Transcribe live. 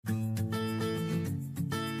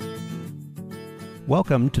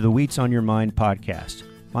Welcome to the Wheats on Your Mind podcast.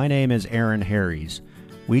 My name is Aaron Harries.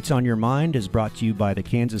 Wheats on Your Mind is brought to you by the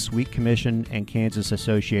Kansas Wheat Commission and Kansas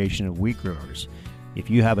Association of Wheat Growers. If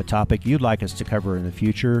you have a topic you'd like us to cover in the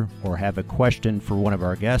future or have a question for one of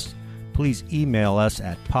our guests, please email us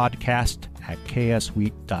at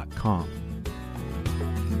podcast@kswheat.com.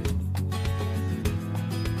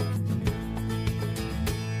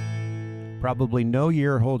 Probably no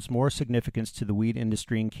year holds more significance to the wheat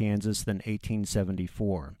industry in Kansas than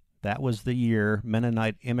 1874. That was the year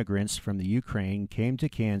Mennonite immigrants from the Ukraine came to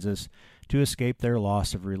Kansas to escape their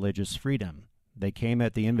loss of religious freedom. They came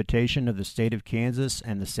at the invitation of the state of Kansas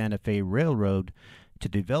and the Santa Fe Railroad to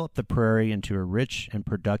develop the prairie into a rich and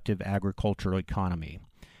productive agricultural economy.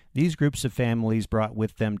 These groups of families brought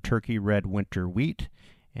with them turkey red winter wheat,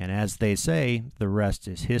 and as they say, the rest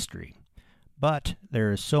is history. But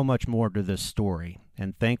there is so much more to this story,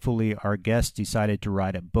 and thankfully our guest decided to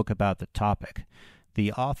write a book about the topic.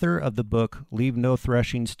 The author of the book, Leave No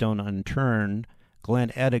Threshing Stone Unturned, Glenn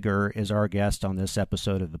Ediger, is our guest on this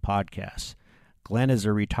episode of the podcast. Glenn is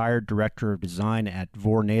a retired director of design at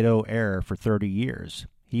Vornado Air for 30 years.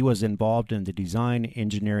 He was involved in the design,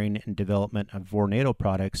 engineering, and development of Vornado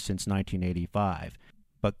products since 1985.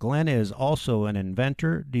 But Glenn is also an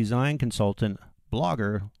inventor, design consultant,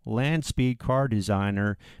 blogger, land speed car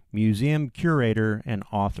designer, museum curator, and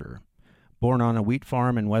author. Born on a wheat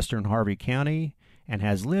farm in western Harvey County and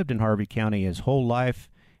has lived in Harvey County his whole life,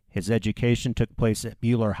 his education took place at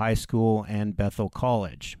Mueller High School and Bethel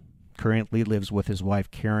College. Currently lives with his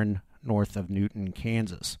wife Karen north of Newton,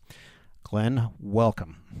 Kansas. Glenn,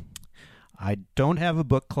 welcome. I don't have a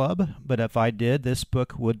book club, but if I did, this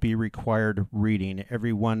book would be required reading.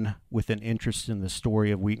 Everyone with an interest in the story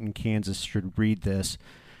of wheat in Kansas should read this.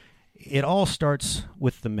 It all starts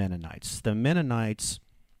with the Mennonites. The Mennonites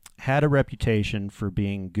had a reputation for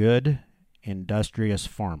being good, industrious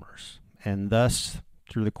farmers, and thus,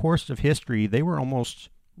 through the course of history, they were almost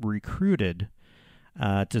recruited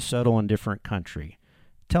to settle in different country.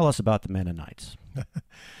 Tell us about the Mennonites.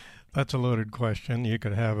 That's a loaded question. You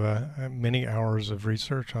could have many hours of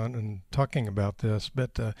research on and talking about this,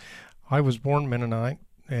 but I was born Mennonite,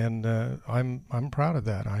 and I'm proud of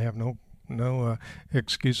that. I have no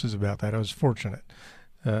excuses about that. I was fortunate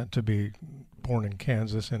to be born in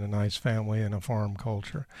Kansas in a nice family and a farm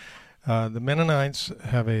culture. The Mennonites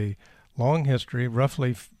have a long history,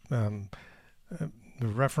 roughly the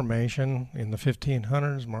Reformation in the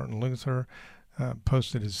 1500s. Martin Luther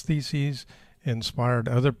posted his theses, inspired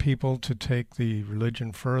other people to take the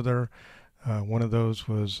religion further. One of those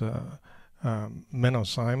was Menno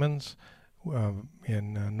Simons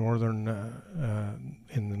in northern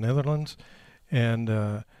in the Netherlands,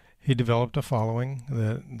 and he developed a following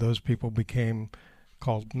that those people became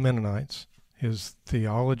called Mennonites. His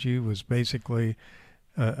theology was basically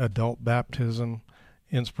adult baptism,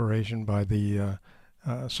 inspiration by the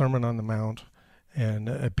Sermon on the Mount, and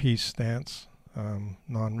a peace stance.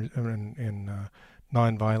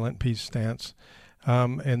 Nonviolent peace stance,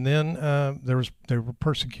 and then they were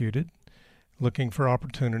persecuted, looking for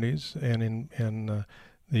opportunities, and in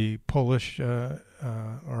the Polish or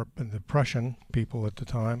the Prussian people at the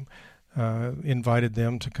time invited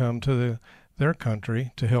them to come to their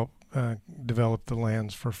country to help develop the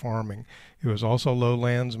lands for farming. It was also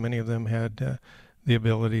lowlands. Many of them had the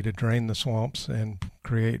ability to drain the swamps and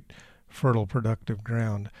create fertile, productive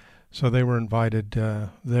ground. So they were invited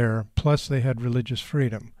there. Plus, they had religious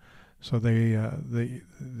freedom. So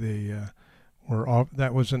that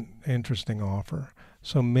was an interesting offer.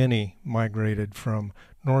 So many migrated from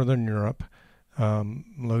Northern Europe,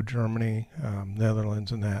 Low Germany,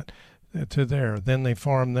 Netherlands, and that to there. Then they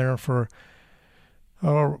farmed there for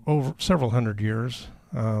over several hundred years,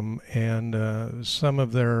 and some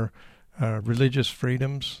of their religious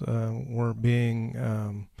freedoms were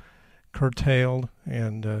being curtailed,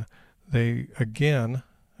 and they again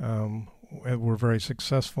were very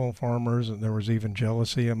successful farmers, and there was even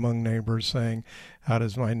jealousy among neighbors saying, how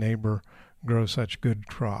does my neighbor grow such good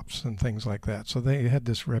crops and things like that. So they had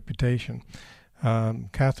this reputation.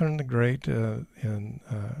 Catherine the Great in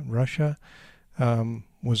Russia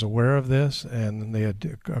was aware of this, and they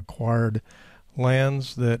had acquired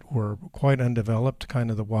lands that were quite undeveloped,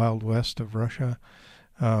 kind of the Wild West of Russia.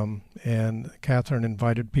 And Catherine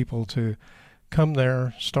invited people to come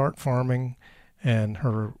there, start farming, and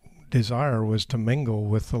her desire was to mingle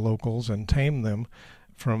with the locals and tame them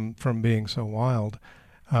from being so wild.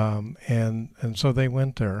 And so they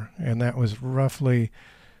went there, and that was roughly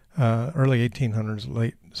early 1800s,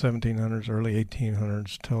 late 1700s, early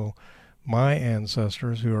 1800s, till my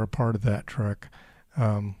ancestors, who are a part of that trek,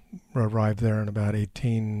 arrived there in about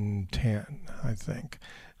 1810, I think,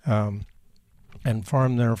 and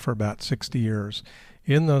farmed there for about 60 years.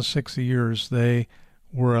 In those 60 years, they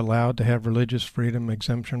were allowed to have religious freedom,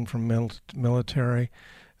 exemption from military,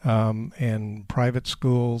 and private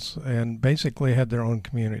schools, and basically had their own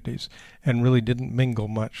communities and really didn't mingle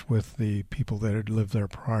much with the people that had lived there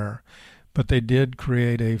prior. But they did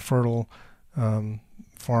create a fertile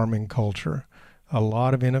farming culture. A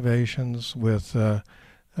lot of innovations with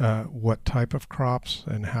what type of crops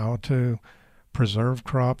and how to preserve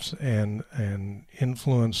crops and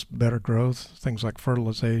influence better growth, things like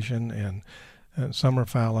fertilization and summer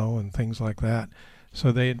fallow and things like that.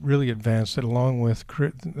 So they really advanced it, along with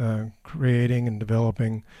creating and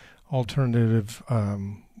developing alternative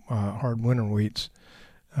hard winter wheats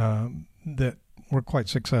that were quite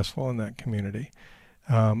successful in that community.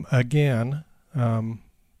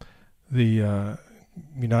 The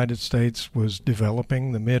United States was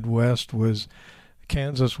developing. The Midwest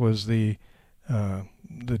Kansas was the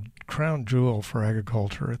crown jewel for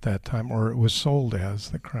agriculture at that time, or it was sold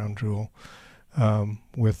as the crown jewel,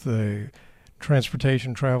 with the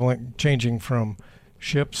transportation changing from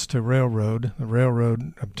ships to railroad. The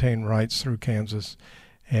railroad obtained rights through Kansas,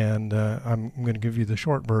 and I'm going to give you the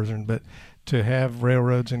short version, but to have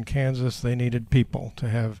railroads in Kansas, they needed people. To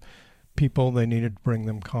have people, they needed to bring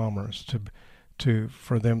them commerce.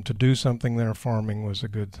 For them to do something there, farming was a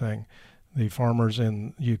good thing. The farmers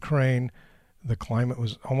in Ukraine, the climate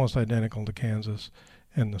was almost identical to Kansas,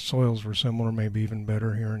 and the soils were similar, maybe even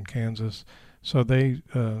better here in Kansas. So they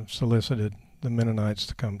solicited the Mennonites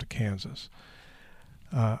to come to Kansas.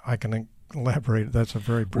 I can elaborate. That's a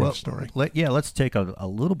very brief story. Let's take a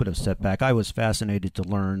little bit of step back. I was fascinated to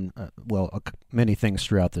learn, many things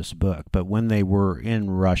throughout this book, but when they were in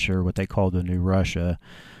Russia, what they called the New Russia,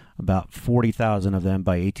 about 40,000 of them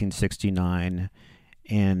by 1869,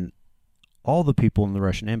 and all the people in the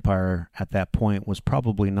Russian Empire at that point was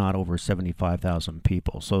probably not over 75,000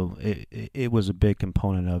 people. So it was a big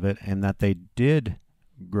component of it, and that they did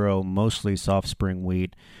grow mostly soft spring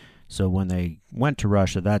wheat. So when they went to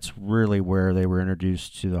Russia, that's really where they were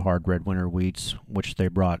introduced to the hard red winter wheats, which they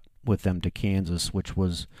brought with them to Kansas, which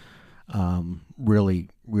was really,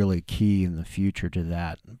 really key in the future to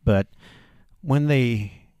that. But when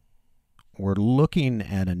they were looking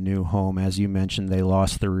at a new home, as you mentioned, they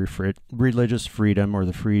lost their religious freedom, or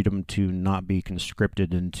the freedom to not be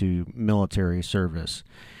conscripted into military service.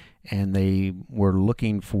 And they were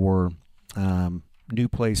looking for new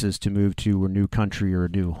places to move to, or new country, or a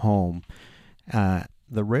new home.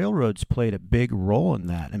 The railroads played a big role in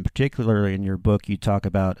that. And particularly in your book, you talk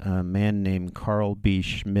about a man named Carl B.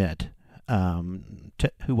 Schmidt,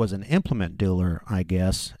 who was an implement dealer, I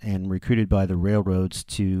guess, and recruited by the railroads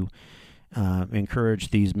to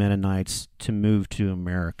encourage these Mennonites to move to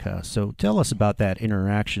America. So tell us about that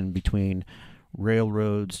interaction between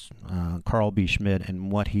railroads, Carl B. Schmidt,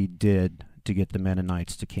 and what he did to get the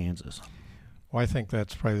Mennonites to Kansas. Well, I think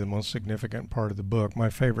that's probably the most significant part of the book. My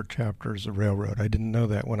favorite chapter is the railroad. I didn't know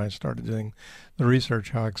that when I started doing the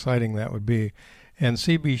research, how exciting that would be. And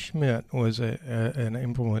C.B. Schmidt was an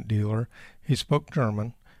implement dealer. He spoke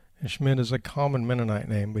German. And Schmidt is a common Mennonite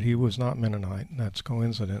name, but he was not Mennonite, and that's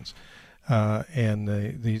coincidence. And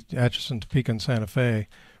the Atchison, Topeka, and Santa Fe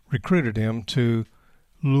recruited him to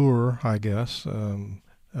lure, I guess,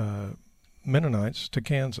 Mennonites to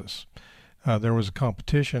Kansas. There was a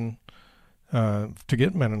competition to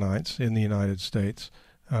get Mennonites in the United States,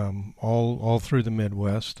 all through the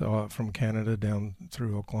Midwest, from Canada down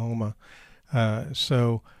through Oklahoma.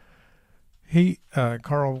 So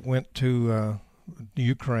Carl went to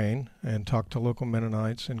Ukraine and talked to local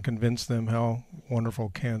Mennonites and convinced them how wonderful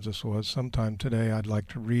Kansas was. Sometime today I'd like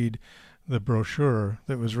to read the brochure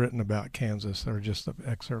that was written about Kansas. There are just the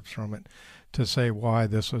excerpts from it to say why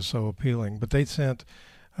this was so appealing. But they sent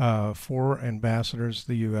 4 ambassadors to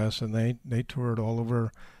the U.S., and they toured all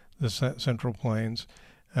over the Central Plains,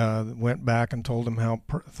 went back and told them how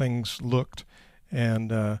things looked, and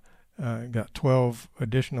got 12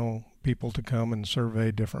 additional people to come and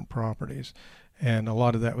survey different properties. And a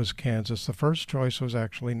lot of that was Kansas. The first choice was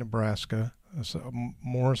actually Nebraska,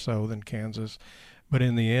 more so than Kansas. But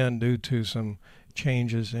in the end, due to some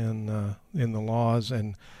changes in the laws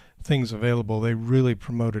and things available, they really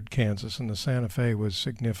promoted Kansas, and the Santa Fe was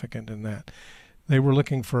significant in that. They were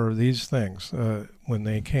looking for these things when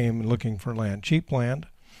they came, looking for land: cheap land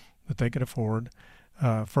that they could afford,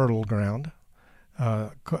 fertile ground,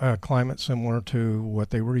 climate similar to what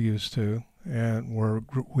they were used to and where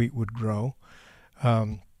wheat would grow,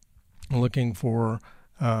 looking for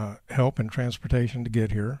help and transportation to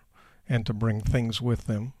get here, and to bring things with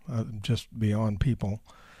them, just beyond people.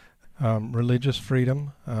 Religious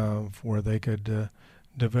freedom, where they could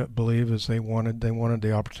believe as they wanted. They wanted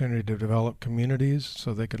the opportunity to develop communities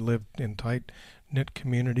so they could live in tight-knit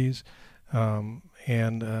communities,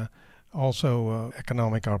 and also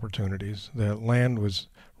economic opportunities. The land was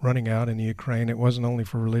running out in Ukraine. It wasn't only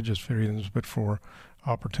for religious freedoms, but for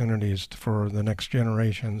opportunities for the next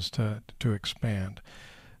generations to expand.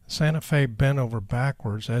 Santa Fe bent over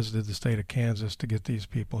backwards, as did the state of Kansas, to get these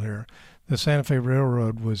people here. The Santa Fe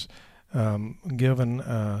Railroad was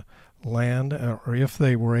given land, or if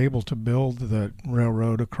they were able to build the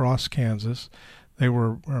railroad across Kansas, they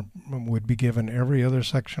would be given every other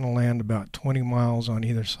section of land about 20 miles on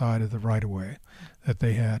either side of the right-of-way that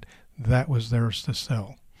they had. That was theirs to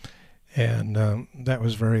sell. And that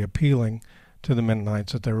was very appealing to the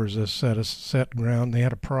Mennonites, that there was a set ground. They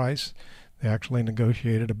had a price. They actually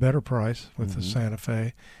negotiated a better price with the Santa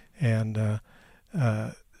Fe. And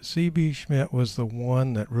C.B. Schmidt was the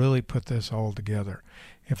one that really put this all together.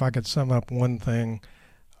 If I could sum up one thing,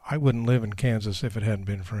 I wouldn't live in Kansas if it hadn't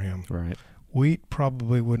been for him. Right. Wheat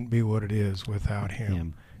probably wouldn't be what it is without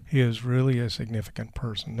him. He is really a significant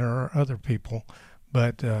person. There are other people,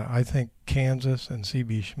 but I think Kansas and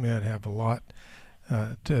C.B. Schmidt have a lot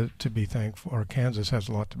to be thankful, or Kansas has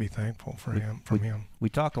a lot to be thankful for him. We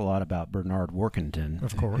talk a lot about Bernard Workington,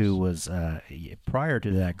 of course, who was prior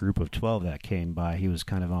to that group of 12 that came by. He was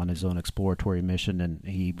kind of on his own exploratory mission, and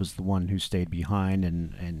he was the one who stayed behind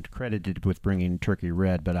and credited with bringing Turkey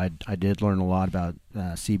Red. But I did learn a lot about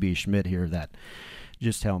C.B. Schmidt here, that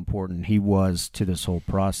just how important he was to this whole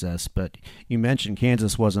process. But you mentioned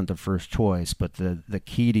Kansas wasn't the first choice, but the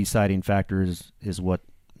key deciding factor is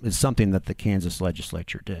something that the Kansas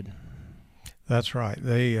legislature did. That's right.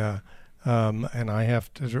 They and I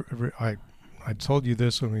have to. I told you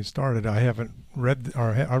this when we started. I haven't read,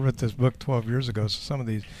 or I read this book 12 years ago, so some of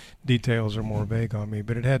these details are more vague on me.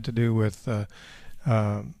 But it had to do with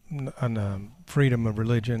freedom of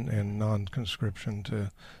religion and non-conscription to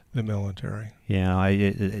the military. Yeah,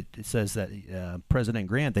 it says that President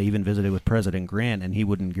Grant, they even visited with President Grant, and he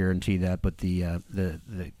wouldn't guarantee that, but the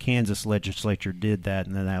Kansas legislature did that,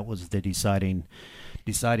 and then that was the deciding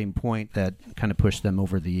point that kind of pushed them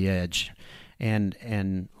over the edge.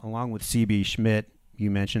 And along with C.B. Schmidt, you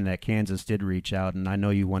mentioned that Kansas did reach out, and I know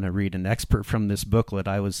you want to read an expert from this booklet.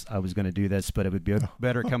 I was going to do this, but it would be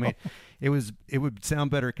better coming. It would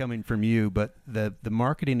sound better coming from you. But the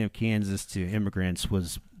marketing of Kansas to immigrants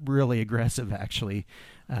was really aggressive. Actually,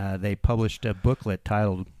 they published a booklet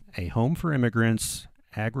titled "A Home for Immigrants: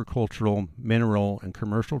 Agricultural, Mineral, and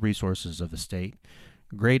Commercial Resources of the State.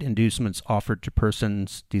 Great inducements offered to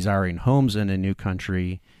persons desiring homes in a new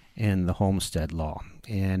country, and the Homestead Law."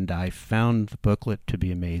 And I found the booklet to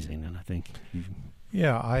be amazing, and I think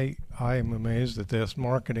I am amazed that this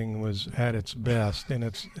marketing was at its best, and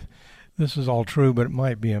this is all true, but it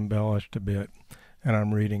might be embellished a bit. And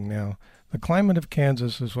I'm reading now. The climate of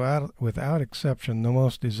Kansas is without exception the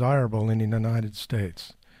most desirable in the United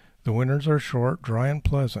States. The winters are short, dry, and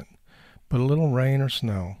pleasant, but a little rain or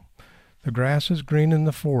snow. The grass is green in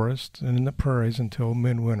the forests and in the prairies until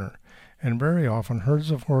midwinter, and very often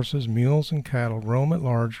herds of horses, mules, and cattle roam at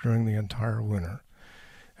large during the entire winter.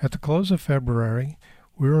 At the close of February,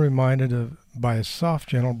 we are reminded by a soft,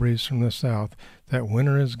 gentle breeze from the south that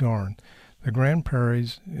winter is gone. The grand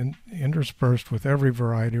prairies, interspersed with every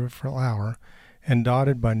variety of flower, and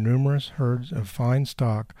dotted by numerous herds of fine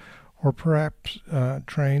stock, or perhaps a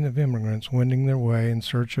train of immigrants wending their way in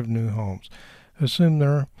search of new homes, assume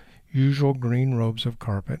their usual green robes of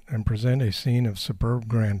carpet and present a scene of superb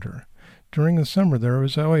grandeur. During the summer there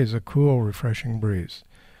is always a cool, refreshing breeze,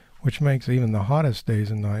 which makes even the hottest days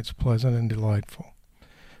and nights pleasant and delightful.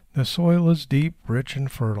 The soil is deep, rich, and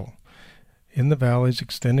fertile, in the valleys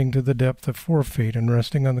extending to the depth of 4 feet and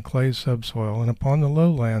resting on the clay subsoil, and upon the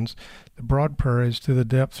lowlands the broad prairies to the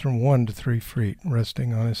depth from 1 to 3 feet,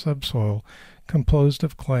 resting on a subsoil composed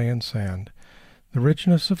of clay and sand. The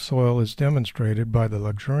richness of soil is demonstrated by the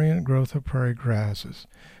luxuriant growth of prairie grasses,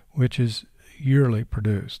 which is yearly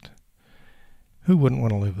produced. Who wouldn't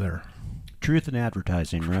want to live there? Truth in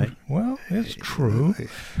advertising, right? Well, it's true.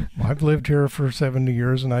 I've lived here for 70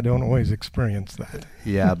 years, and I don't always experience that.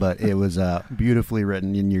 Yeah, but it was beautifully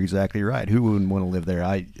written, and you're exactly right. Who wouldn't want to live there?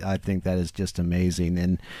 I think that is just amazing.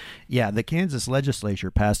 And, yeah, the Kansas legislature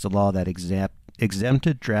passed a law that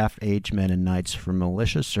exempted draft-age Mennonites from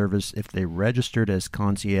militia service if they registered as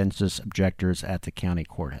conscientious objectors at the county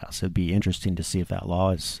courthouse. It'd be interesting to see if that law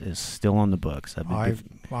is still on the books.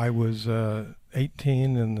 I was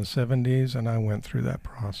 18 in the 70s, and I went through that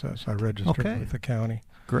process. I registered with the county.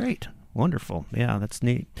 Great. Wonderful. Yeah, that's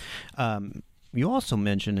neat. You also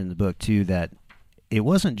mentioned in the book, too, that it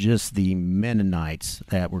wasn't just the Mennonites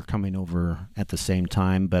that were coming over at the same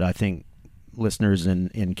time, but I think listeners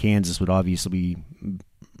in Kansas would obviously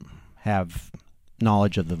have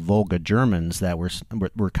knowledge of the Volga Germans that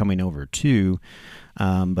were coming over, too,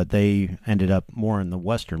 but they ended up more in the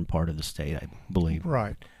western part of the state, I believe.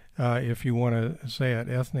 Right. If you want to say it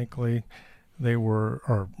ethnically, they were,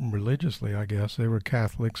 or religiously, I guess, they were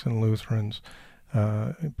Catholics and Lutherans,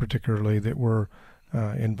 particularly, that were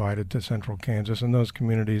invited to central Kansas, and those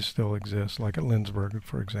communities still exist, like at Lindsborg,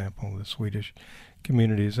 for example, the Swedish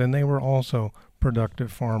communities. And they were also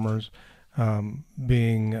productive farmers,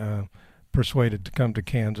 being persuaded to come to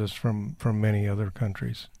Kansas from many other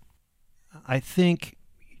countries. I think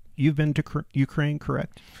you've been to Ukraine,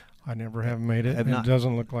 correct? I never have made it, and it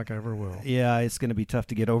doesn't look like I ever will. Yeah, it's going to be tough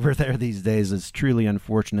to get over there these days. It's truly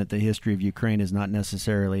unfortunate. The history of Ukraine is not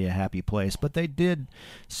necessarily a happy place, but they did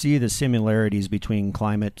see the similarities between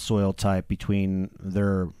climate, soil type, between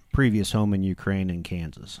their previous home in Ukraine and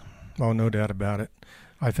Kansas. Oh, no doubt about it.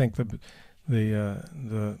 I think the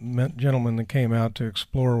gentlemen that came out to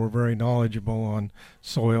explore were very knowledgeable on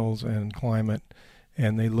soils and climate,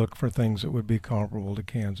 and they look for things that would be comparable to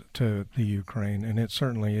Kansas, to the Ukraine, and it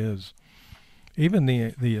certainly is. Even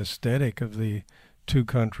the aesthetic of the two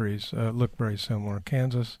countries look very similar.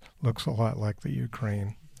 Kansas looks a lot like the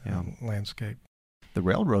Ukraine landscape. The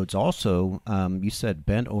railroads also, you said,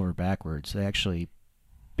 bent over backwards. They actually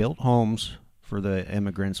built homes for the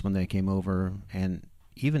immigrants when they came over, and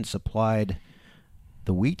even supplied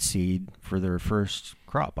the wheat seed for their first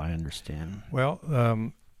crop, I understand.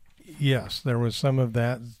 Well, yes, there was some of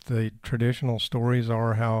that. The traditional stories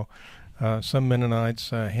are how some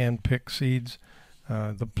Mennonites hand-pick seeds,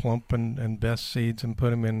 the plump and best seeds, and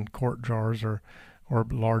put them in quart jars or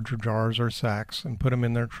larger jars or sacks, and put them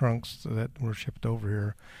in their trunks that were shipped over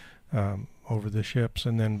here over the ships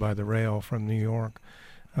and then by the rail from New York.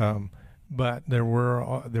 But there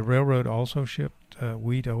were the railroad also shipped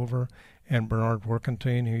wheat over, and Bernard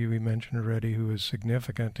Workentine, who we mentioned already, who is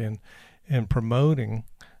significant in promoting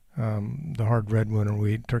the hard red winter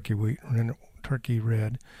wheat, turkey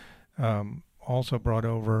red, also brought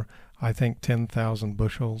over, I think, 10,000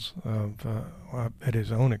 bushels of at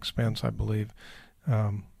his own expense, I believe.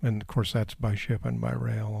 And of course, that's by ship and by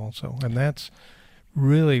rail also. And that's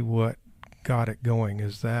really what got it going,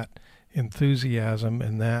 is that enthusiasm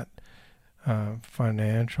and that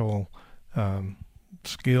financial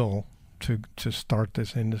skill to start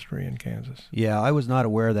this industry in Kansas. Yeah, I was not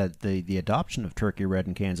aware that the adoption of turkey red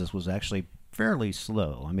in Kansas was actually fairly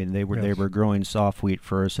slow. I mean, they were growing soft wheat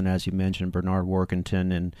first, and as you mentioned, Bernard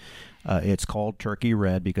Workington, and it's called turkey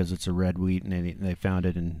red because it's a red wheat, and they found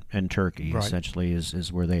it in Turkey. Right. Essentially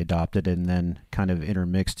is where they adopted it, and then kind of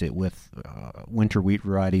intermixed it with winter wheat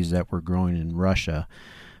varieties that were growing in Russia.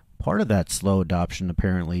 Part of that slow adoption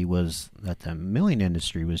apparently was that the milling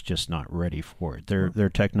industry was just not ready for it. Their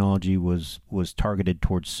technology was targeted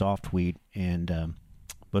towards soft wheat, and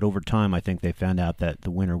but over time I think they found out that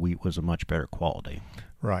the winter wheat was a much better quality.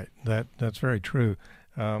 Right. That's very true.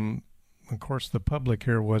 Of course, the public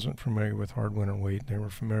here wasn't familiar with hard winter wheat. They were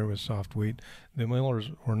familiar with soft wheat. The millers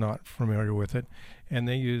were not familiar with it, and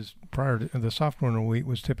they used the soft winter wheat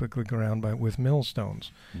was typically ground with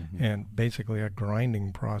millstones, and basically a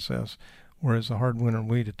grinding process. Whereas the hard winter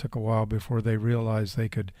wheat, it took a while before they realized they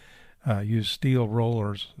could use steel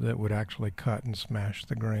rollers that would actually cut and smash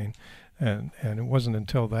the grain, and it wasn't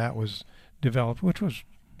until that was developed, which was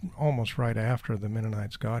almost right after the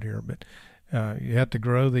Mennonites got here, but. You had to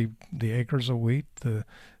grow the acres of wheat, the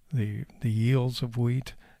yields of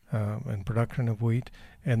wheat, and production of wheat,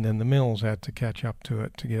 and then the mills had to catch up to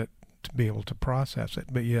it to be able to process it.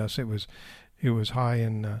 But yes, it was high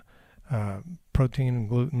in protein and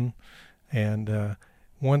gluten, and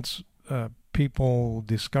once people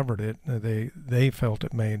discovered it, they felt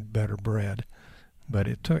it made better bread. But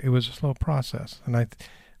it was a slow process, and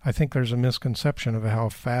I think there's a misconception of how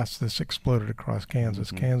fast this exploded across Kansas.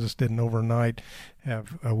 Kansas didn't overnight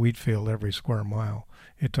have a wheat field every square mile.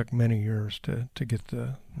 It took many years to get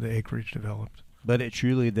the acreage developed. But it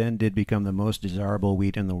truly then did become the most desirable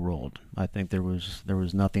wheat in the world. I think there was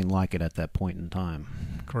nothing like it at that point in time.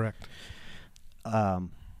 Correct.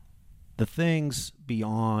 The things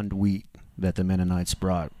beyond wheat that the Mennonites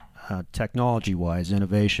brought, technology-wise,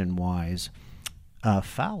 innovation-wise,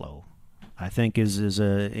 fallow, I think is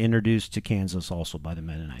introduced to Kansas also by the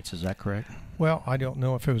Mennonites. Is that correct? Well, I don't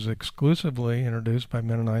know if it was exclusively introduced by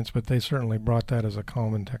Mennonites, but they certainly brought that as a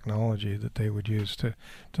common technology that they would use to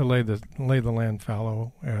lay the land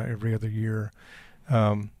fallow every other year.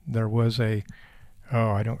 There was a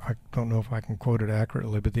I don't know if I can quote it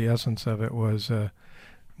accurately, but the essence of it was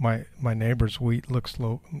my neighbor's wheat looks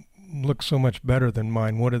so much better than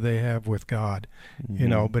mine. What do they have with God?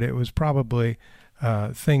 Mm-hmm. But it was probably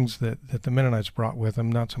things that the Mennonites brought with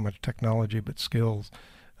them, not so much technology, but skills,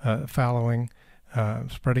 fallowing,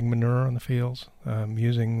 spreading manure on the fields,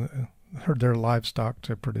 using their livestock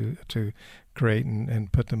to create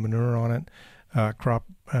and put the manure on it,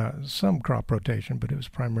 some crop rotation, but it was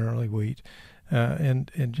primarily wheat,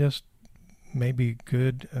 and just maybe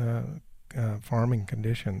good farming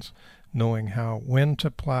conditions, knowing when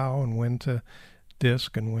to plow and when to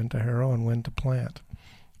disc and when to harrow and when to plant.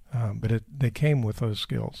 But they came with those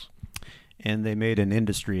skills. And they made an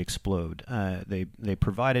industry explode. They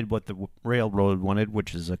provided what the railroad wanted,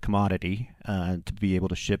 which is a commodity, to be able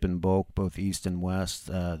to ship in bulk both east and west.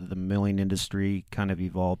 The milling industry kind of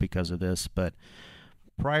evolved because of this, but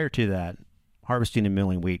prior to that, harvesting and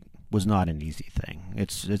milling wheat was not an easy thing.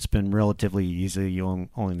 It's been relatively easy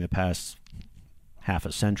only in the past half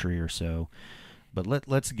a century or so. But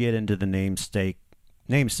let's get into the namesake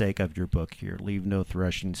of your book here, Leave No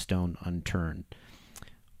Threshing Stone Unturned.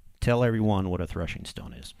 Tell everyone what a threshing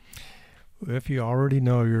stone is. If you already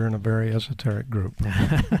know, you're in a very esoteric group.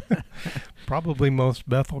 Probably most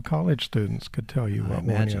Bethel College students could tell you what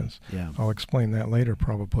one is. Yeah. I'll explain that later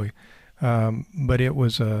probably. But it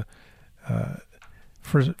was for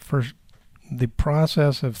the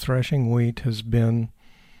process of threshing wheat has been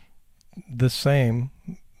the same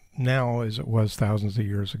now as it was thousands of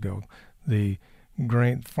years ago. The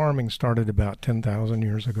grain farming started about 10,000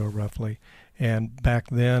 years ago, roughly, and back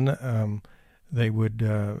then they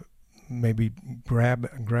would maybe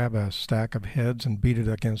grab a stack of heads and beat it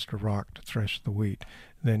against a rock to thresh the wheat.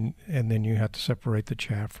 Then you have to separate the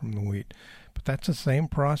chaff from the wheat. But that's the same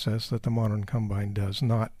process that the modern combine does,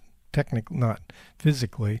 not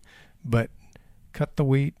physically, but cut the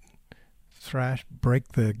wheat, thrash, break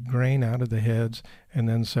the grain out of the heads, and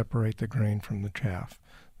then separate the grain from the chaff.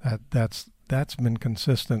 That's been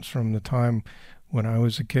consistent from the time when I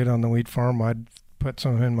was a kid on the wheat farm. I'd put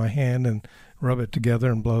some in my hand and rub it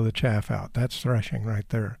together and blow the chaff out. That's threshing right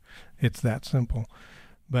there. It's that simple.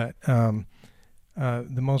 But the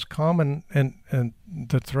most common and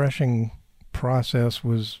the threshing process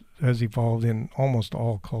has evolved in almost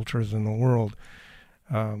all cultures in the world.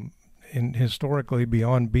 And historically,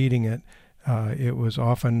 beyond beating it, it was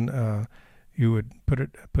often you would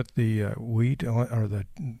put the wheat or the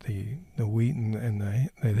wheat and the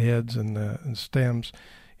heads and the stems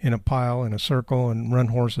in a pile in a circle and run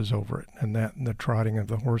horses over it, and the trotting of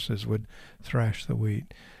the horses would thrash the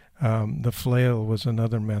wheat. The flail was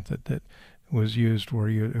another method that was used, where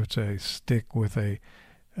it's a stick with a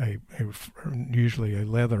usually a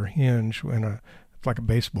leather hinge and it's like a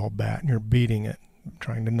baseball bat, and you're beating it,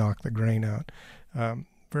 trying to knock the grain out.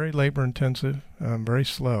 Very labor intensive, very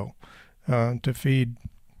slow. To feed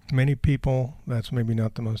many people, that's maybe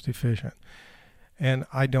not the most efficient. And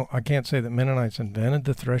I can't say that Mennonites invented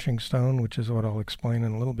the threshing stone, which is what I'll explain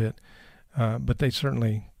in a little bit, but they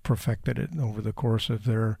certainly perfected it over the course of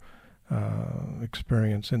their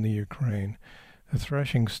experience in the Ukraine. The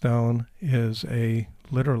threshing stone is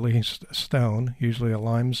literally stone, usually a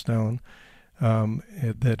limestone,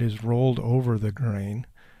 that is rolled over the grain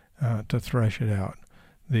to thresh it out.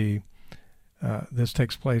 This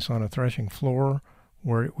takes place on a threshing floor,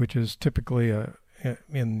 which is typically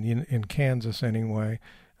in Kansas anyway,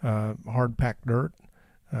 hard packed dirt,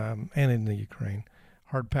 and in the Ukraine,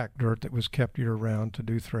 hard packed dirt that was kept year round to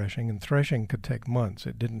do threshing. And threshing could take months.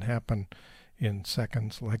 It didn't happen in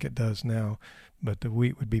seconds like it does now, but the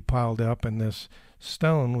wheat would be piled up, and this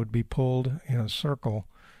stone would be pulled in a circle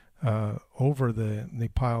over the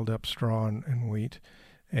piled up straw and wheat,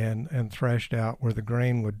 and threshed out, where the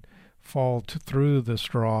grain would fall through the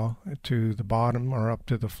straw to the bottom or up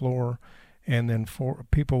to the floor, and then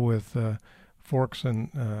people with forks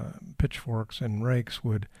and pitchforks and rakes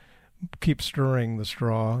would keep stirring the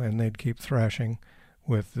straw, and they'd keep threshing,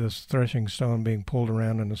 with this threshing stone being pulled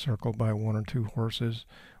around in a circle by one or two horses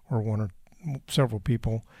or one or several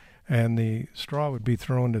people, and the straw would be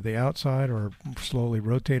thrown to the outside or slowly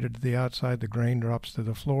rotated to the outside. The grain drops to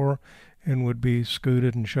the floor and would be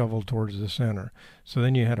scooted and shoveled towards the center. So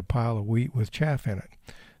then you had a pile of wheat with chaff in it.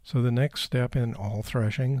 So the next step in all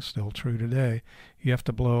threshing, still true today, you have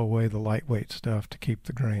to blow away the lightweight stuff to keep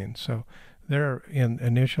the grain. So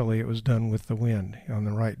initially it was done with the wind. On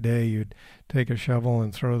the right day, you'd take a shovel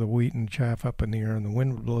and throw the wheat and chaff up in the air, and the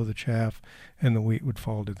wind would blow the chaff, and the wheat would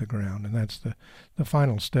fall to the ground. And that's the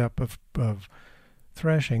final step of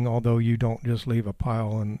threshing, although you don't just leave a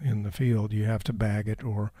pile in the field, you have to bag it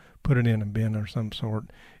or put it in a bin or some sort.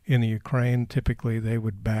 In the Ukraine, typically they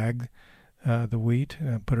would bag the wheat,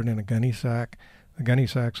 put it in a gunny sack. The gunny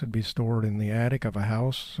sacks would be stored in the attic of a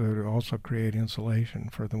house, so to also create insulation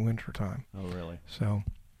for the winter time. Oh, really? So,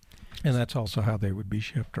 and that's also how they would be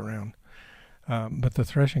shipped around. But the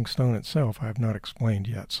threshing stone itself I have not explained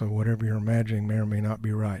yet, so whatever you're imagining may or may not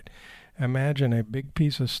be right. Imagine a big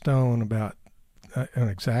piece of stone about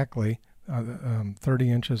exactly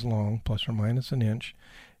 30 inches long, plus or minus an inch,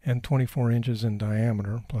 and 24 inches in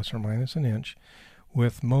diameter, plus or minus an inch,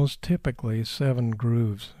 with most typically 7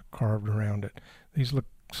 grooves carved around it. These look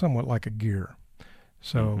somewhat like a gear.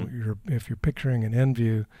 So if you're picturing an end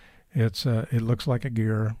view, it looks like a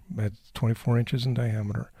gear. It's 24 inches in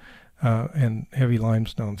diameter, and heavy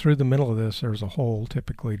limestone. Through the middle of this, there's a hole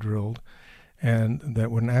typically drilled, and that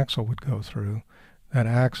an axle would go through. That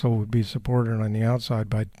axle would be supported on the outside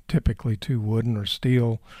by typically 2 wooden or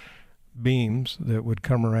steel beams that would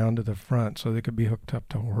come around to the front, so they could be hooked up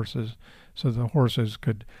to horses, so the horses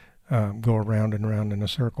could go around and around in a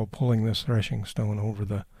circle, pulling this threshing stone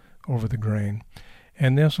over the grain.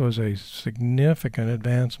 And this was a significant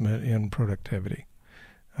advancement in productivity.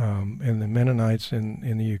 And the Mennonites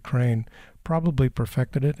in the Ukraine probably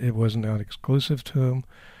perfected it. It was not exclusive to them.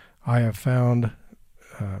 I have found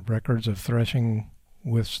records of threshing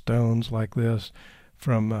with stones like this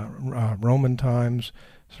from Roman times,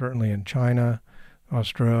 certainly in China,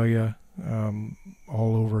 Australia,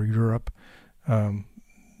 all over Europe.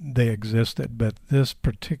 They existed, but this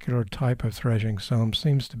particular type of threshing stone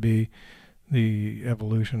seems to be the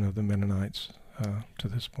evolution of the Mennonites to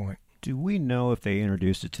this point. Do we know if they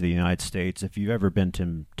introduced it to the United States? If you've ever been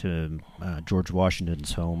to George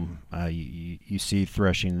Washington's home, you see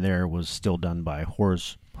threshing there was still done by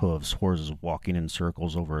horse hooves, horses walking in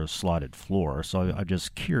circles over a slotted floor. So I'm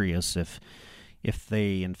just curious if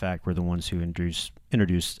they, in fact, were the ones who introduced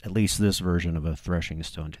at least this version of a threshing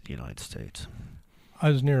stone to the United States.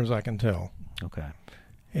 As near as I can tell. Okay.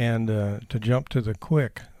 And to jump to the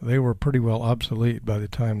quick, they were pretty well obsolete by the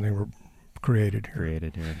time they were created here.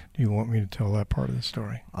 Do you want me to tell that part of the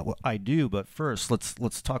story? Well, I do, but first let's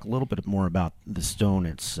talk a little bit more about the stone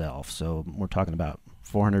itself. So we're talking about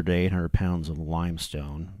 400 to 800 pounds of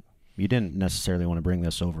limestone. You didn't necessarily want to bring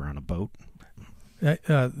this over on a boat.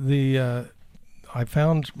 I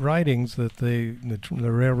found writings that the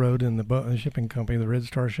railroad and the shipping company, the Red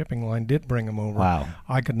Star shipping line, did bring them over. Wow.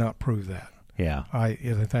 I could not prove that. Yeah. I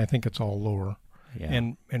think it's all lore.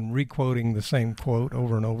 Yeah. And re-quoting the same quote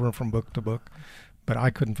over and over from book to book, but I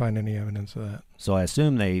couldn't find any evidence of that. So I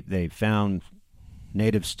assume they found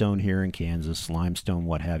native stone here in Kansas, limestone,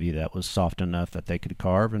 what have you, that was soft enough that they could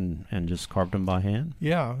carve and just carved them by hand?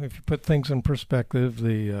 Yeah, if you put things in perspective,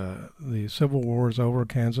 the Civil War is over.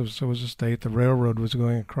 Kansas was a state. The railroad was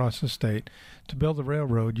going across the state. To build the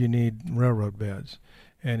railroad, you need railroad beds.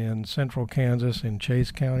 And in central Kansas, in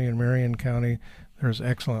Chase County and Marion County, there's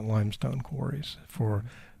excellent limestone quarries for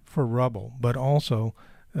rubble. But also,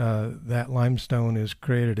 that limestone is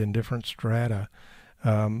created in different strata.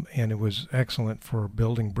 And it was excellent for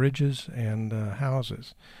building bridges and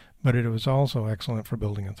houses, but it was also excellent for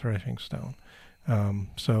building a threshing stone.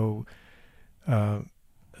 So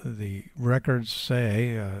the records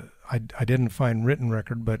say, I didn't find written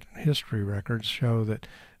record, but history records show that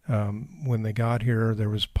when they got here, there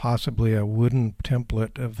was possibly a wooden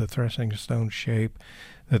template of the threshing stone shape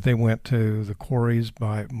that they went to the quarries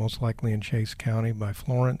by, most likely in Chase County, by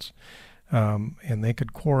Florence, and they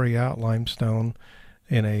could quarry out limestone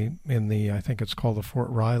in the I think it's called the Fort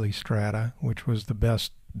Riley strata, which was the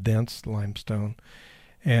best dense limestone.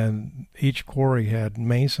 And each quarry had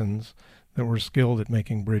masons that were skilled at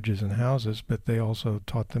making bridges and houses, but they also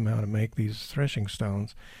taught them how to make these threshing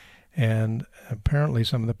stones. And apparently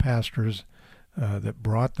some of the pastors that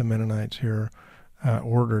brought the Mennonites here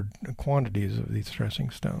ordered quantities of these threshing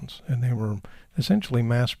stones, and they were essentially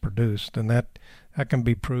mass produced, and that can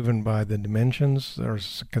be proven by the dimensions that are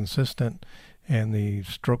consistent, and the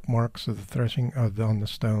stroke marks of the threshing on the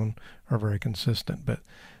stone are very consistent. But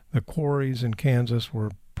the quarries in Kansas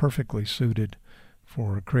were perfectly suited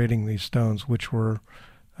for creating these stones, which were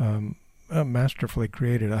masterfully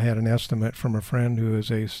created. I had an estimate from a friend who is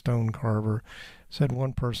a stone carver, said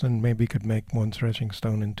one person maybe could make one threshing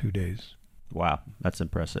stone in 2 days. Wow, that's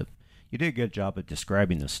impressive. You did a good job of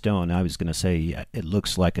describing the stone. I was going to say it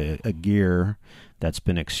looks like a gear that's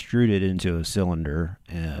been extruded into a cylinder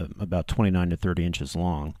about 29 to 30 inches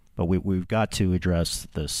long. But we've got to address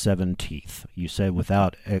the 7 teeth. You said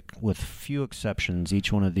with few exceptions,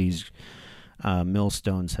 each one of these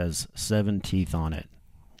millstones has 7 teeth on it.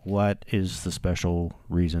 What is the special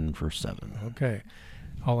reason for 7? Okay.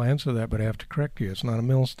 I'll answer that, but I have to correct you. It's not a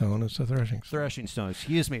millstone, it's a threshing stone. Threshing stone,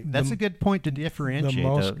 excuse me. That's a good point to differentiate. The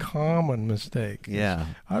most common mistake. Yeah.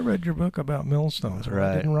 I read your book about millstones.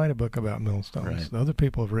 Right. I didn't write a book about millstones. Right. Other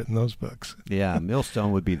people have written those books. Yeah,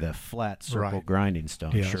 millstone would be the flat circle grinding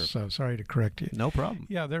stone. Yeah, sure. so sorry to correct you. No problem.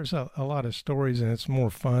 Yeah, there's a lot of stories, and it's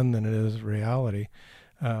more fun than it is reality.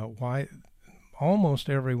 Why? Almost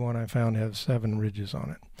every one I found has 7 ridges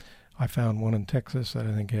on it. I found one in Texas that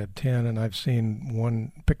I think had 10, and I've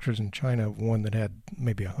seen pictures in China of one that had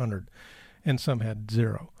maybe 100, and some had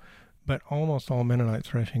 0. But almost all Mennonite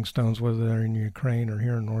threshing stones, whether they're in Ukraine or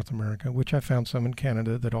here in North America, which I found some in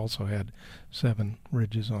Canada that also had 7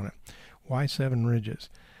 ridges on it. Why 7 ridges?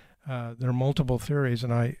 There are multiple theories,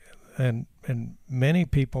 and many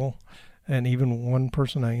people, and even one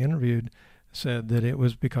person I interviewed, said that it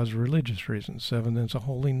was because of religious reasons. 7 is a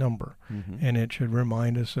holy number, and it should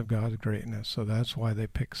remind us of God's greatness. So that's why they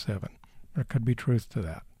picked 7. There could be truth to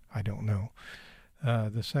that. I don't know.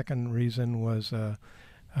 The second reason was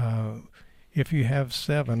if you have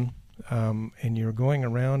 7 and you're going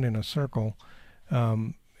around in a circle,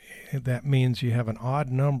 that means you have an odd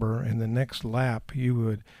number, and the next lap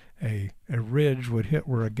a ridge would hit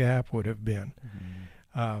where a gap would have been.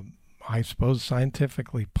 I suppose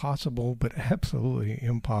scientifically possible, but absolutely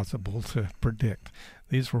impossible to predict.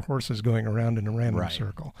 These were horses going around in a random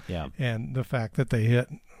circle. Yeah. And the fact that they hit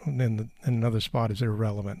in another spot is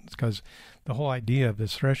irrelevant, because the whole idea of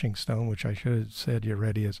this threshing stone, which I should have said you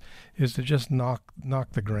already, is to just knock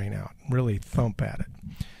the grain out, really thump at it.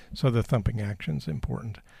 So the thumping action is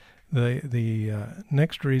important. The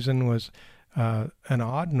next reason was an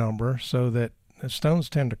odd number, so that stones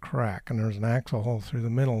tend to crack, and there's an axle hole through the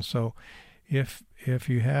middle. So if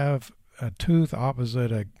you have a tooth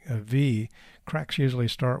opposite a V, cracks usually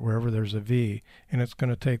start wherever there's a V, and it's going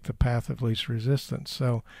to take the path of least resistance.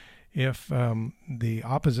 So if the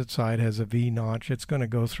opposite side has a V notch, it's going to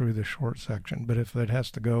go through the short section. But if it has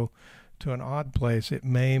to go to an odd place, it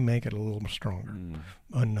may make it a little stronger.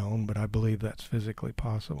 Unknown, but I believe that's physically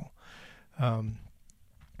possible. And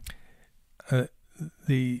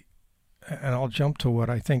I'll jump to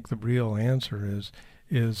what I think the real answer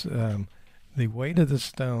is the weight of the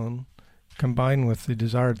stone combined with the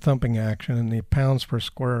desired thumping action and the pounds per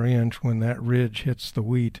square inch when that ridge hits the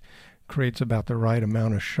wheat creates about the right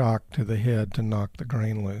amount of shock to the head to knock the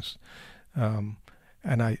grain loose. And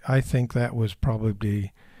I think that was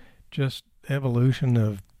probably just evolution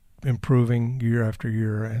of improving year after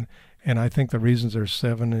year. And I think the reasons there's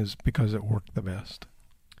 7 is because it worked the best.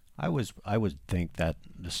 I would think that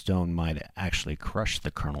the stone might actually crush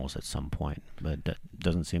the kernels at some point, but that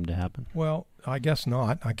doesn't seem to happen. Well, I guess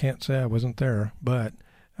not. I can't say I wasn't there, but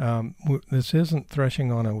this isn't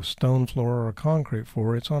threshing on a stone floor or a concrete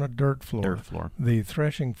floor. It's on a dirt floor. Dirt floor. The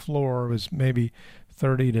threshing floor was maybe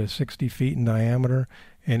 30 to 60 feet in diameter,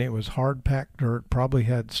 and it was hard-packed dirt, probably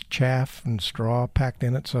had chaff and straw packed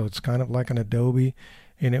in it, so it's kind of like an adobe,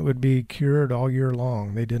 and it would be cured all year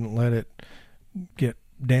long. They didn't let it get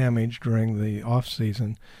damaged during the off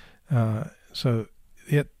season, so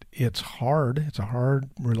it's hard. It's a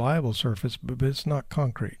hard, reliable surface, but it's not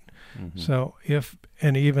concrete. So I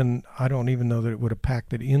don't even know that it would have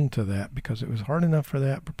packed it into that, because it was hard enough for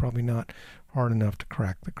that, but probably not hard enough to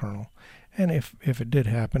crack the kernel. And if it did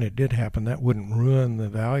happen, it did happen. That wouldn't ruin the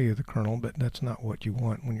value of the kernel, but that's not what you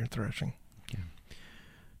want when you're threshing.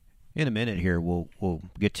 In a minute here, we'll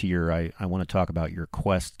get to your. I want to talk about your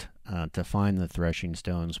quest to find the threshing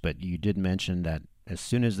stones, but you did mention that as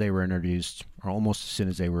soon as they were introduced, or almost as soon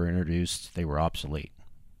as they were introduced, they were obsolete.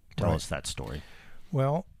 Tell us that story.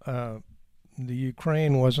 Well, the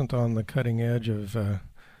Ukraine wasn't on the cutting edge of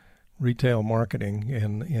retail marketing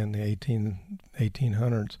in the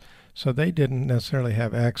 1800s, so they didn't necessarily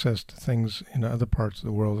have access to things in other parts of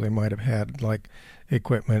the world they might have had, like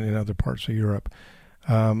equipment in other parts of Europe.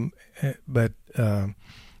 So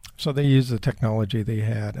they used the technology they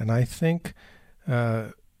had, and I think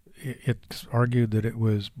it's argued that it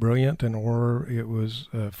was brilliant or it was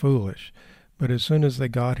foolish. But as soon as they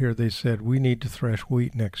got here, they said, "We need to thresh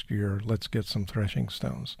wheat next year. Let's get some threshing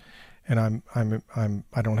stones." And I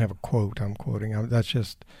don't have a quote. I'm quoting. That's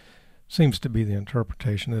just seems to be the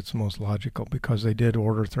interpretation that's most logical, because they did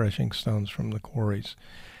order threshing stones from the quarries.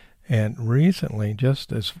 And recently,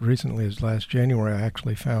 just as recently as last January, I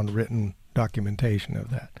actually found written documentation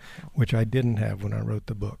of that, which I didn't have when I wrote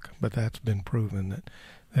the book, but that's been proven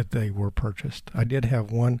that they were purchased. I did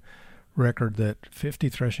have one record that 50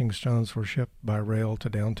 threshing stones were shipped by rail to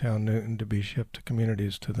downtown Newton to be shipped to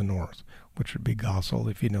communities to the north, which would be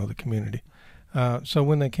Gossel, if you know the community. So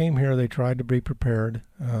when they came here, they tried to be prepared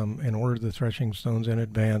and ordered the threshing stones in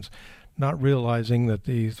advance, not realizing that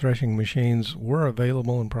the threshing machines were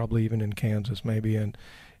available and probably even in Kansas, maybe in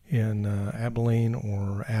Abilene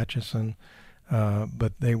or Atchison.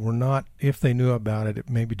 But they were not, if they knew about it, it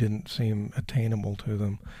maybe didn't seem attainable to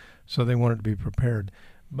them. So they wanted to be prepared.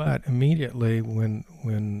 But immediately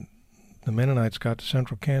when the Mennonites got to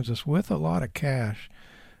central Kansas with a lot of cash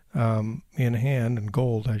in hand, and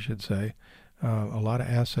gold, I should say, a lot of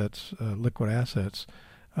assets, liquid assets,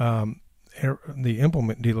 the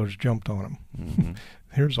implement dealers jumped on them. Mm-hmm.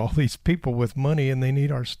 Here's all these people with money and they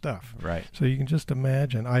need our stuff. Right. So you can just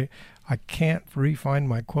imagine. I can't re-find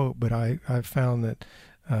my quote, but I found that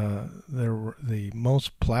there were the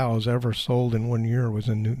most plows ever sold in 1 year was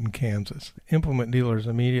in Newton, Kansas. Implement dealers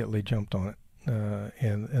immediately jumped on it,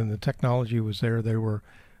 and the technology was there. They were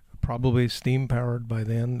probably steam-powered by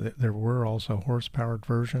then. There were also horse-powered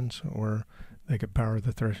versions where they could power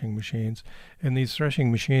the threshing machines. And these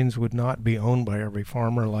threshing machines would not be owned by every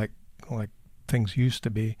farmer like things used to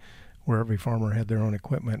be, where every farmer had their own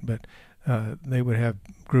equipment. But they would have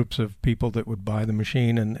groups of people that would buy the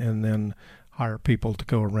machine and then hire people to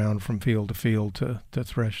go around from field to field to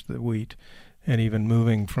thresh the wheat, and even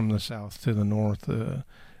moving from the south to the north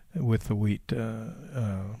with the wheat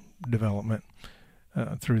development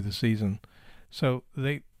through the season. So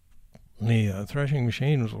the threshing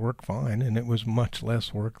machines work fine, and it was much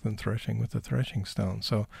less work than threshing with the threshing stone.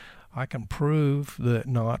 So I can prove that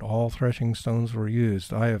not all threshing stones were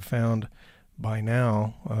used. I have found by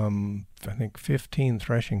now, I think 15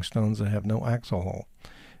 threshing stones that have no axle hole.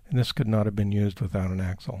 And this could not have been used without an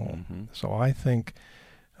axle hole. Mm-hmm. So I think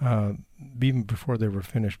even before they were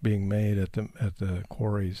finished being made at the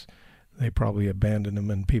quarries, they probably abandoned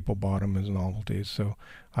them and people bought them as novelties. So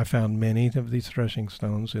I found many of these threshing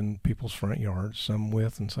stones in people's front yards, some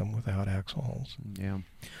with and some without axle holes. Yeah.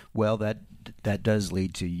 Well, that does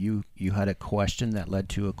lead to you had a question that led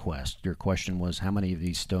to a quest. Your question was how many of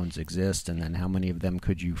these stones exist, and then how many of them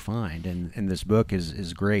could you find? And this book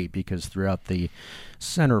is great because throughout the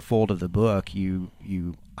centerfold of the book, you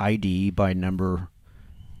ID by number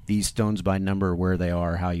these stones by number, where they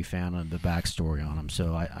are, how you found them, the backstory on them.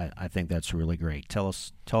 So I think that's really great. Tell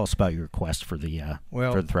us about your quest for the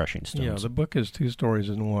threshing stones. Yeah, the book is two stories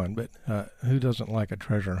in one, but who doesn't like a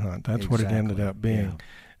treasure hunt? That's exactly what it ended up being.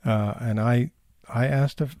 Yeah. And I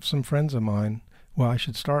asked some friends of mine. Well, I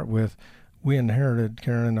should start with, we inherited,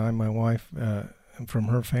 Karen and I, my wife, from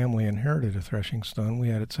her family, inherited a threshing stone. We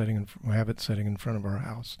have it sitting in front of our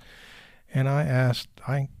house. And I asked,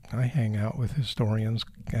 I hang out with historians,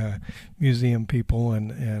 museum people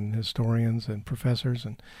and historians and professors,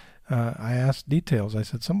 and I asked details. I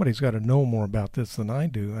said, somebody's got to know more about this than I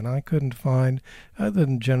do, and I couldn't find, other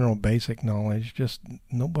than general basic knowledge, just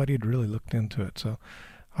nobody had really looked into it. So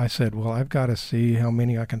I said, well, I've got to see how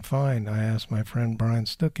many I can find. I asked my friend Brian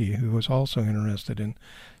Stuckey, who was also interested in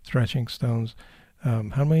threshing stones,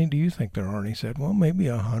 how many do you think there are? And he said, well, maybe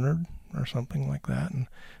 100 or something like that. And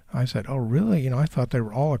I said, oh, really? I thought they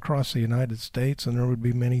were all across the United States and there would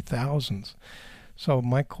be many thousands. So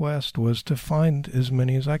my quest was to find as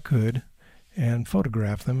many as I could and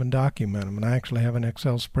photograph them and document them. And I actually have an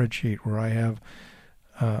Excel spreadsheet where I have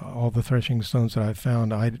all the threshing stones that I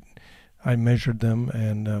found. I measured them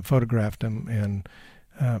and photographed them and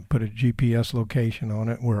put a GPS location on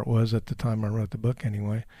it, where it was at the time I wrote the book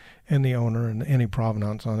anyway, and the owner and any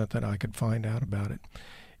provenance on it that I could find out about it.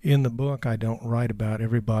 In the book, I don't write about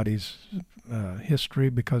everybody's history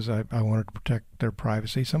because I wanted to protect their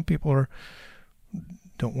privacy. Some people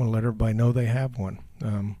don't want to let everybody know they have one,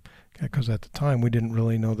 because at the time we didn't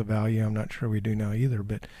really know the value. I'm not sure we do now either,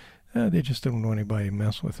 but they just didn't want anybody to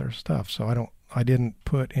mess with their stuff. So I didn't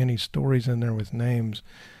put any stories in there with names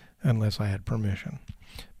unless I had permission.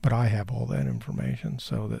 But I have all that information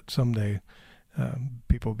so that someday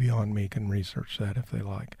people beyond me can research that if they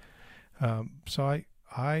like. So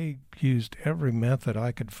I used every method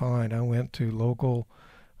I could find. I went to local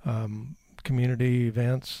community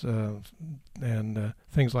events and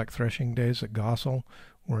things like threshing days at Gossel,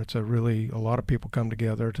 where it's a lot of people come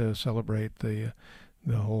together to celebrate the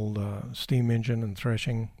whole steam engine and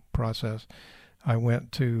threshing process. I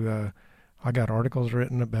went to I got articles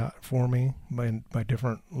written for me by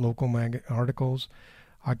different local articles.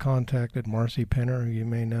 I contacted Marcy Penner, who you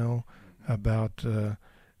may know, about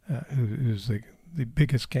who's the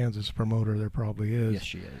biggest Kansas promoter there probably is. Yes,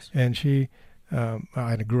 she is. And she,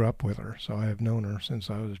 I grew up with her, so I have known her since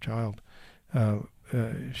I was a child.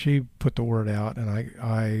 She put the word out, and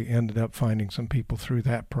I ended up finding some people through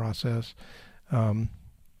that process. And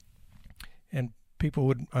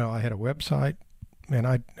people I had a website,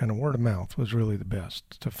 and word of mouth was really the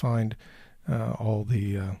best to find all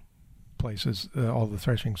the places, all the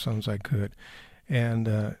threshing stones I could.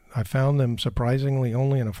 And I found them surprisingly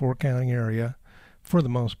only in a four-county area for the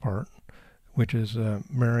most part, which is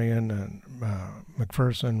Marion and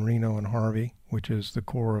McPherson, Reno, and Harvey, which is the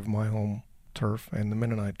core of my home turf and the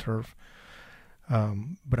Mennonite turf.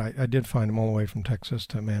 But I did find them all the way from Texas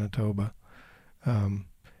to Manitoba.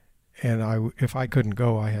 And if I couldn't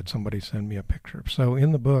go, I had somebody send me a picture. So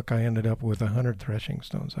in the book, I ended up with 100 threshing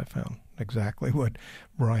stones. I found exactly what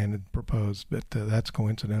Brian had proposed, but that's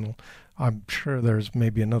coincidental. I'm sure there's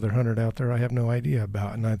maybe another 100 out there I have no idea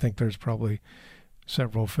about, and I think there's probably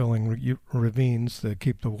several filling ravines that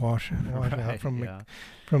keep the wash out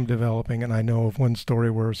from developing. And I know of one story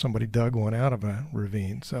where somebody dug one out of a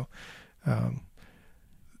ravine. So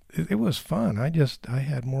it was fun. I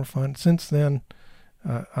had more fun since then.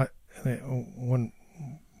 One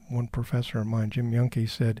professor of mine, Jim Youngke,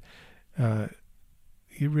 said,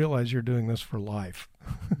 you realize you're doing this for life.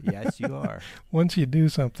 Yes, you are. Once you do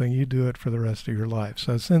something, you do it for the rest of your life.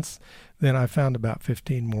 So since then, I found about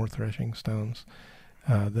 15 more threshing stones,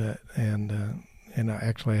 and I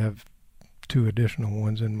actually have 2 additional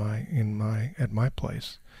ones at my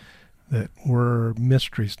place that were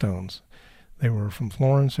mystery stones. They were from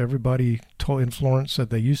Florence. Everybody in Florence said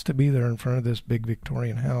they used to be there in front of this big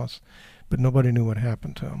Victorian house, but nobody knew what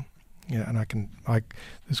happened to them. Yeah, and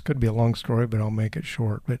this could be a long story, but I'll make it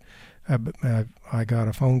short. But I got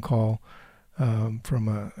a phone call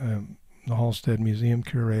from the Halstead Museum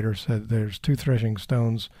curator, said there's 2 threshing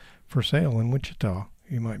stones for sale in Wichita.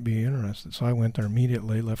 You might be interested. So I went there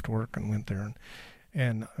immediately, left work, and went there.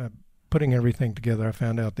 And putting everything together, I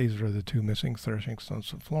found out these are the 2 missing threshing stones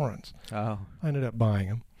from Florence. Oh. I ended up buying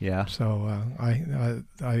them. Yeah. So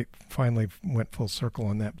I finally went full circle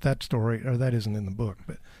on that. That story, or that isn't in the book,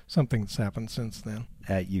 but something that's happened since then.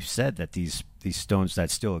 You said that these stones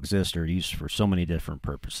that still exist are used for so many different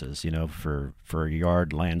purposes, for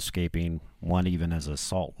yard landscaping, one even as a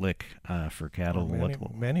salt lick for cattle.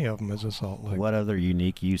 Many of them as a salt lick. What other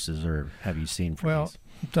unique uses have you seen for these?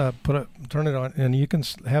 Turn it on, and you can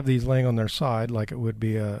have these laying on their side like it would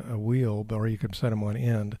be a wheel, or you could set them on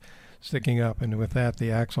end, sticking up, and with that,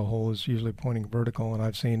 the axle hole is usually pointing vertical, and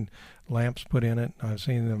I've seen lamps put in it. I've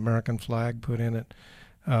seen the American flag put in it.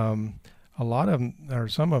 A lot of them, or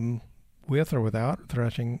some of them, with or without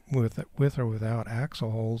threshing, with or without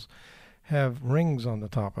axle holes, have rings on the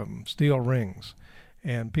top of them, steel rings,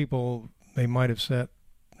 and they might have set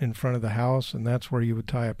in front of the house, and that's where you would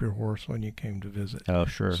tie up your horse when you came to visit. Oh,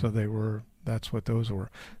 sure. So that's what those were.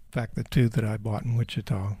 In fact, the 2 that I bought in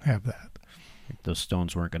Wichita have that. Those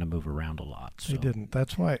stones weren't going to move around a lot. So. They didn't.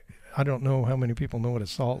 That's why I don't know how many people know what a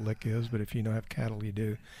salt lick is, but if you have cattle, you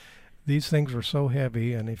do. These things were so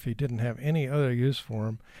heavy, and if you didn't have any other use for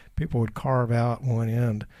them, people would carve out one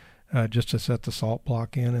end just to set the salt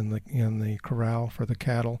block in the corral for the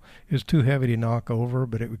cattle. It was too heavy to knock over,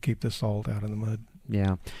 but it would keep the salt out of the mud.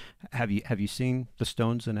 Yeah. Have you seen the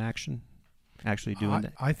stones in action, actually doing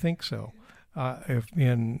that? I think so. If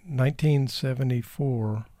in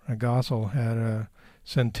 1974, Gossel had a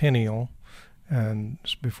centennial, and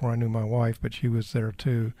before I knew my wife, but she was there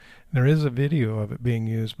too. There is a video of it being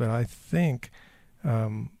used, but I think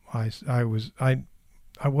I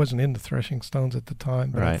wasn't into threshing stones at the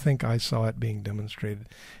time, but right. I think I saw it being demonstrated,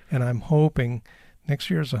 and I'm hoping next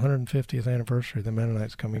year is the 150th anniversary of the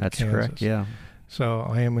Mennonites coming to Kansas. That's correct. Yeah. So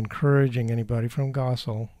I am encouraging anybody from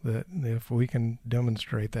Gossel that if we can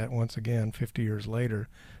demonstrate that once again 50 years later,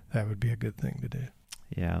 that would be a good thing to do.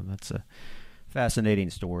 Yeah, that's a fascinating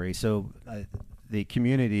story. So the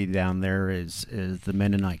community down there is the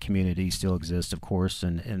Mennonite community still exists, of course,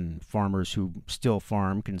 and farmers who still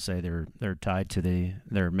farm can say they're tied to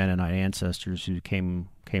their Mennonite ancestors who came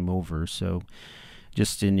over. So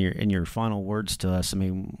just in your final words to us, I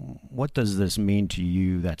mean, what does this mean to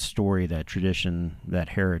you, that story, that tradition, that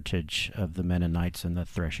heritage of the Mennonites and the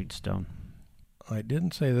threshing stone? I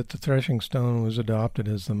didn't say that the threshing stone was adopted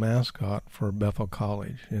as the mascot for Bethel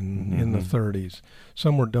College in the 30s.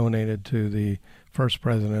 Some were donated to the first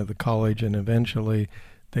president of the college, and eventually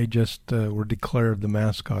they just were declared the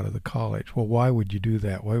mascot of the college. Well, why would you do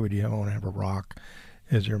that? Why would you want to have a rock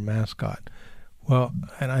as your mascot? Well,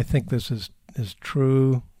 and I think this is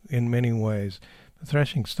true in many ways. The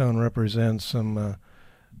threshing stone represents something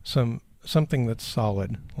that's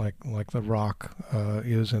solid, like the rock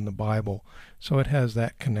is in the Bible. So it has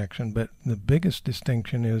that connection. But the biggest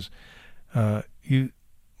distinction is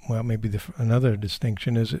another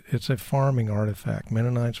distinction is it's a farming artifact.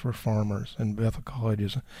 Mennonites were farmers, and Bethel College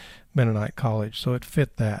is a Mennonite college, so it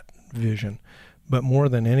fit that vision. But more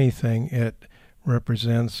than anything, it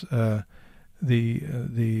represents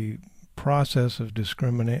the process of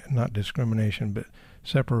not discrimination, but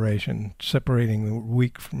separating the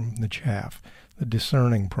wheat from the chaff. The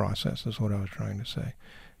discerning process is what I was trying to say.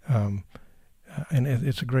 And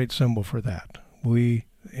it's a great symbol for that. We,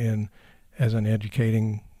 as an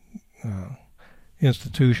educating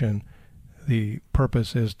institution, the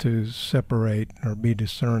purpose is to separate or be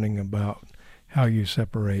discerning about how you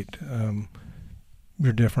separate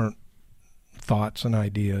your different thoughts and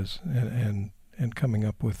ideas and coming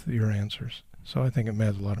up with your answers. So I think it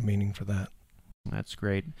has a lot of meaning for that. That's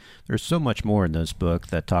great. There's so much more in this book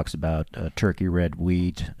that talks about turkey red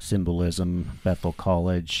wheat, symbolism, Bethel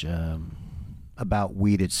College, about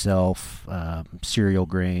wheat itself, cereal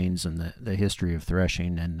grains, and the history of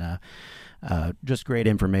threshing, and just great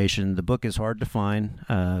information. The book is hard to find.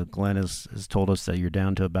 Glenn has told us that you're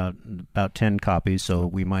down to about 10 copies, so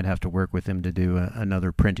we might have to work with him to do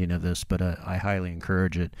another printing of this, but I highly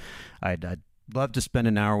encourage it. I'd love to spend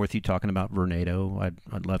an hour with you talking about Vornado.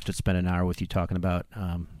 I'd love to spend an hour with you talking about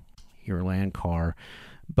your land car,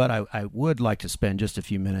 but I would like to spend just a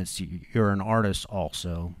few minutes. You're an artist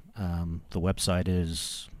also. The website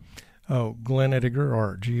is... Glenn Ediger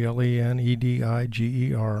Art,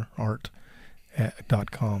 GlenEdiger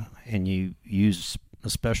art.com. And you use a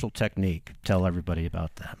special technique. Tell everybody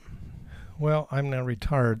about that. Well, I'm now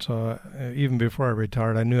retired, so even before I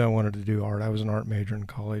retired, I knew I wanted to do art. I was an art major in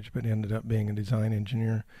college, but ended up being a design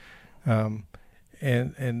engineer. And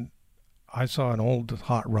I saw an old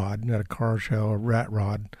hot rod at a car show, a rat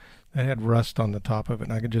rod, that had rust on the top of it,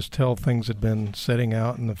 and I could just tell things had been setting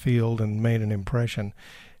out in the field and made an impression.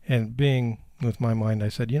 And being with my mind, I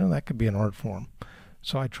said, that could be an art form.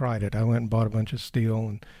 So I tried it. I went and bought a bunch of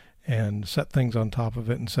steel and set things on top of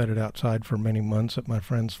it and set it outside for many months at my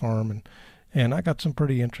friend's farm, and I got some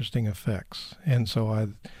pretty interesting effects. And so I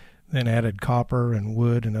then added copper and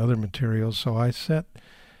wood and other materials. So I set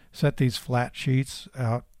these flat sheets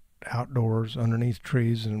outdoors underneath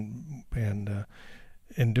trees and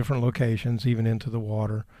in different locations, even into the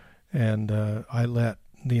water. And I let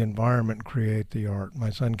the environment create the art. My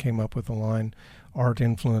son came up with the line, "Art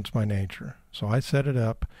influenced by nature." So I set it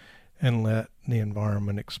up and let the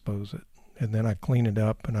environment expose it. And then I clean it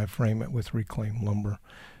up and I frame it with reclaimed lumber.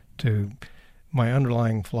 My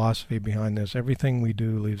underlying philosophy behind this, everything we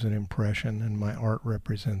do leaves an impression, and my art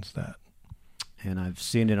represents that. And I've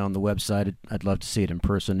seen it on the website. I'd love to see it in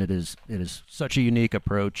person. It is such a unique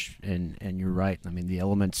approach, and you're right. I mean, the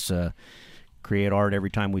elements create art every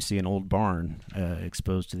time we see an old barn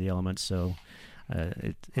exposed to the elements. So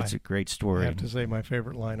it's a great story. I have to say, my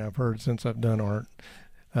favorite line I've heard since I've done art.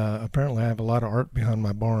 Apparently, I have a lot of art behind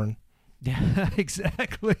my barn. Yeah,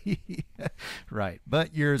 exactly. Right,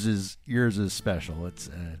 but yours is special. It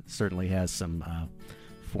certainly has some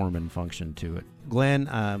form and function to it. Glenn,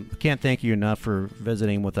 can't thank you enough for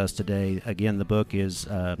visiting with us today. Again, the book is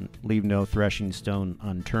Leave No Threshing Stone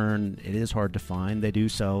Unturned. It is hard to find. They do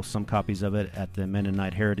sell some copies of it at the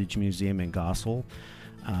Mennonite Heritage Museum in Gossel.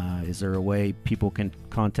 Is there a way people can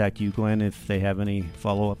contact you, Glenn, if they have any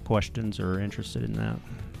follow-up questions or are interested in that?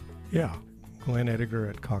 Yeah, Glenn Ediger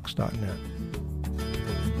at Cox.net.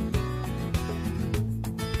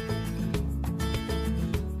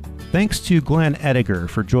 Thanks to Glenn Ediger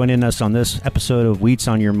for joining us on this episode of Wheats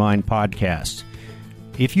on Your Mind podcast.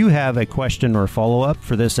 If you have a question or follow-up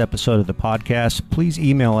for this episode of the podcast, please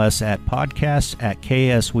email us at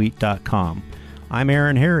podcasts@kswheat.com. I'm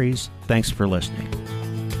Aaron Harries. Thanks for listening.